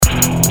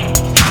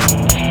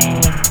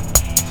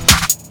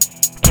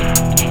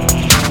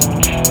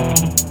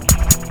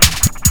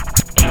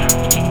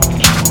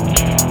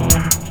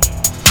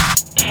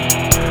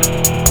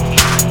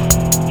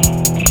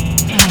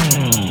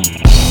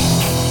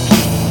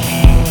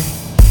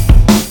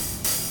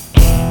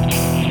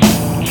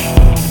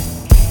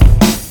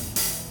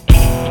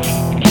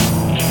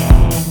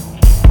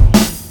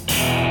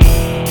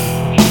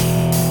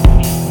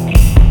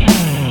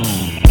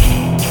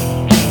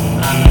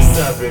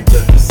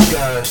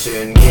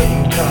discussion,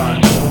 getting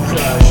caught, no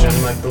crush.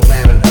 I'm like the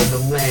lamb of the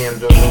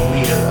lambs, or the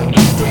leader of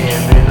the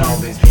damned, and all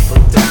these people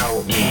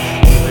doubt me,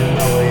 even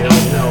though they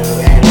don't know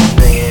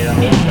anything at all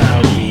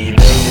about me.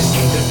 They just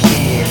seem to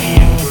fear me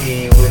and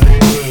flee when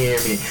they're near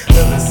me.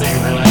 Live the same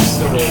life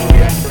story,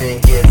 I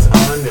think it's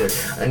under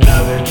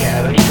another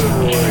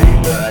category,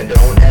 but I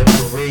don't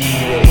ever read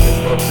it,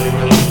 cause folks they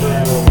really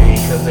bore me,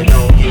 cause they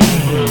don't give me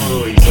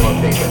glory. So I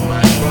pick up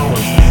my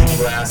phones,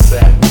 blast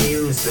that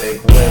music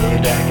way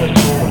back at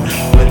home,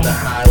 with the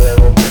high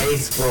level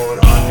bass blowing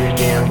off your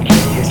damn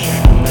face,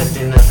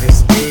 lifting up your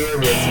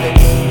spirits,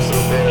 making you so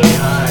very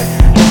high,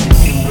 as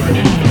if you were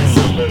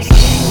invincible, so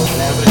you will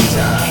never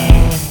die.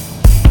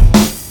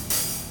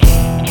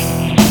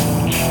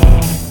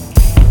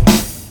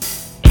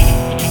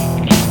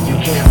 You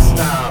can't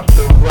stop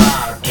the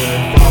rock when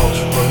it falls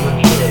from the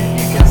pit.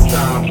 You can't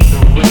stop the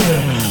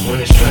riff when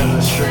it shreds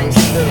the strings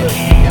stiff.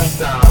 You can't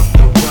stop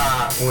the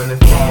rock when it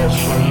falls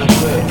from the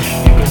cliff.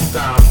 You can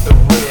stop the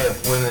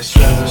riff when it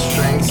shreds the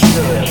strings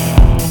stiff.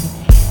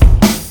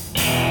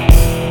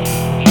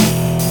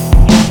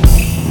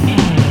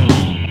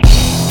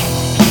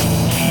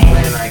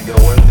 When I go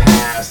and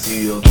pass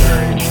you, you'll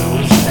turn into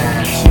a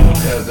statue,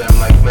 cause I'm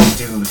like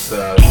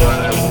Medusa, but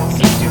I won't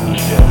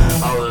seduce ya.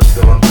 I'll just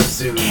go and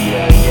pursue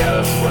ya. Yeah,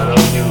 that's what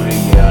I'll do to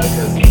ya,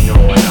 cause you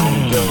know I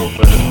don't go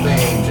for the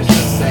fame just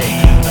the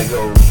same. I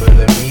go for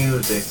the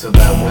music, so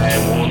that way I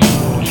won't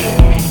lose it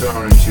and be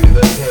thrown into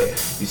the pit.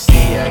 You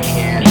see, I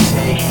can't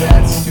take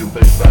that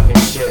stupid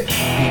fucking shit.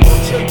 People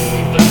taking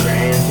me for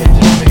granted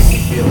just make me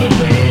feel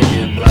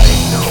abandoned, like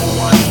no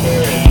one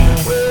cares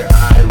where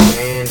I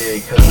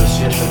landed, cause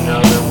it's just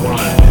another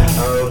one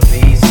of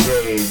these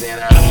days, and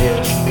I'm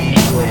just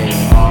feeling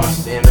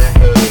lost in a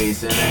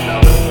haze, and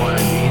another one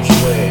of each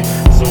way.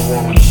 So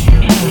won't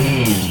you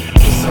please,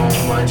 with so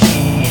much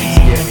ease,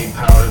 give me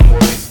power for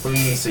this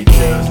fleas, it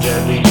cures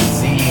deadly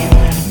disease,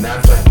 and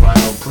that's my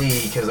final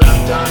plea, cause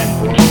I'm dying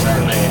for a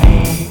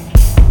remedy.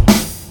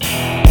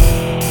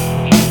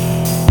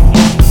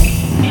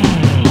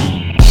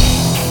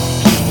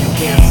 You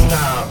can't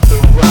stop the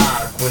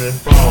rock when it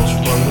falls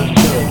from the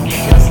pit. You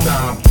can't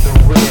stop the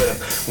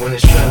riff when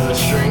it shreds the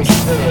strings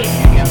stiff.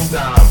 You can't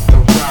stop the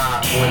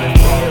rock when it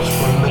falls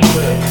from the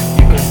cliff.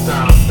 You can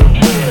stop the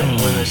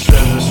riff when it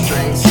shreds the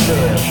strings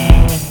stiff.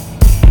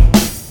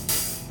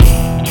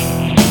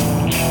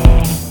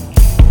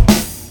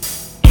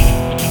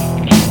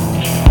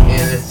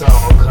 And it's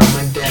all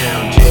coming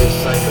down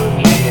just like a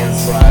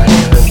landslide,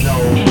 and there's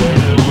nowhere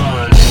to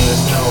run and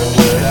there's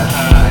nowhere to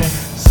hide.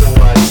 So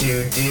what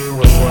you do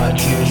and what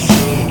you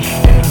see,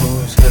 and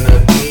who's gonna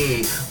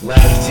be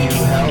left to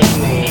help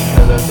me,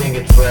 cause I think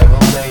it's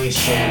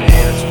revelation,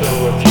 and it's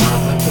filled with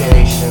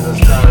complications.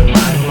 It's crowding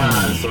my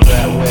mind, so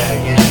that way I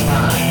can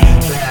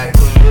find that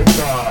clear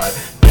thought,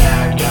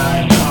 that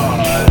guy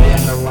caught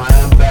in the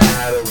line of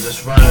battle,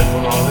 just running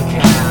from all the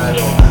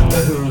cattle.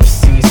 But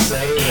who's to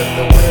say that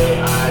the way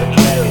I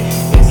play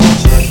isn't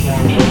just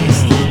more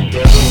wasted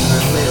days in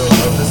the middle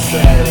of the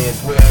setting?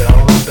 It's where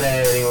all the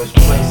betting was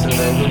placed and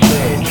then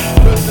defaced,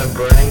 with the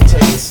burning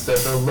taste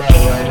of the love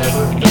I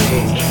never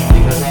faced,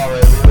 because all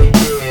I really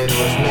did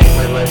was make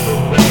my life a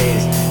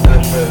race, and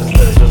the first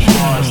place was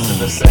lost to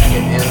the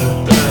second and the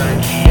third,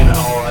 and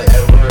all I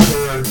ever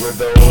heard were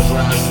those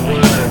last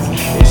words.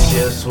 It's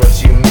just what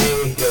you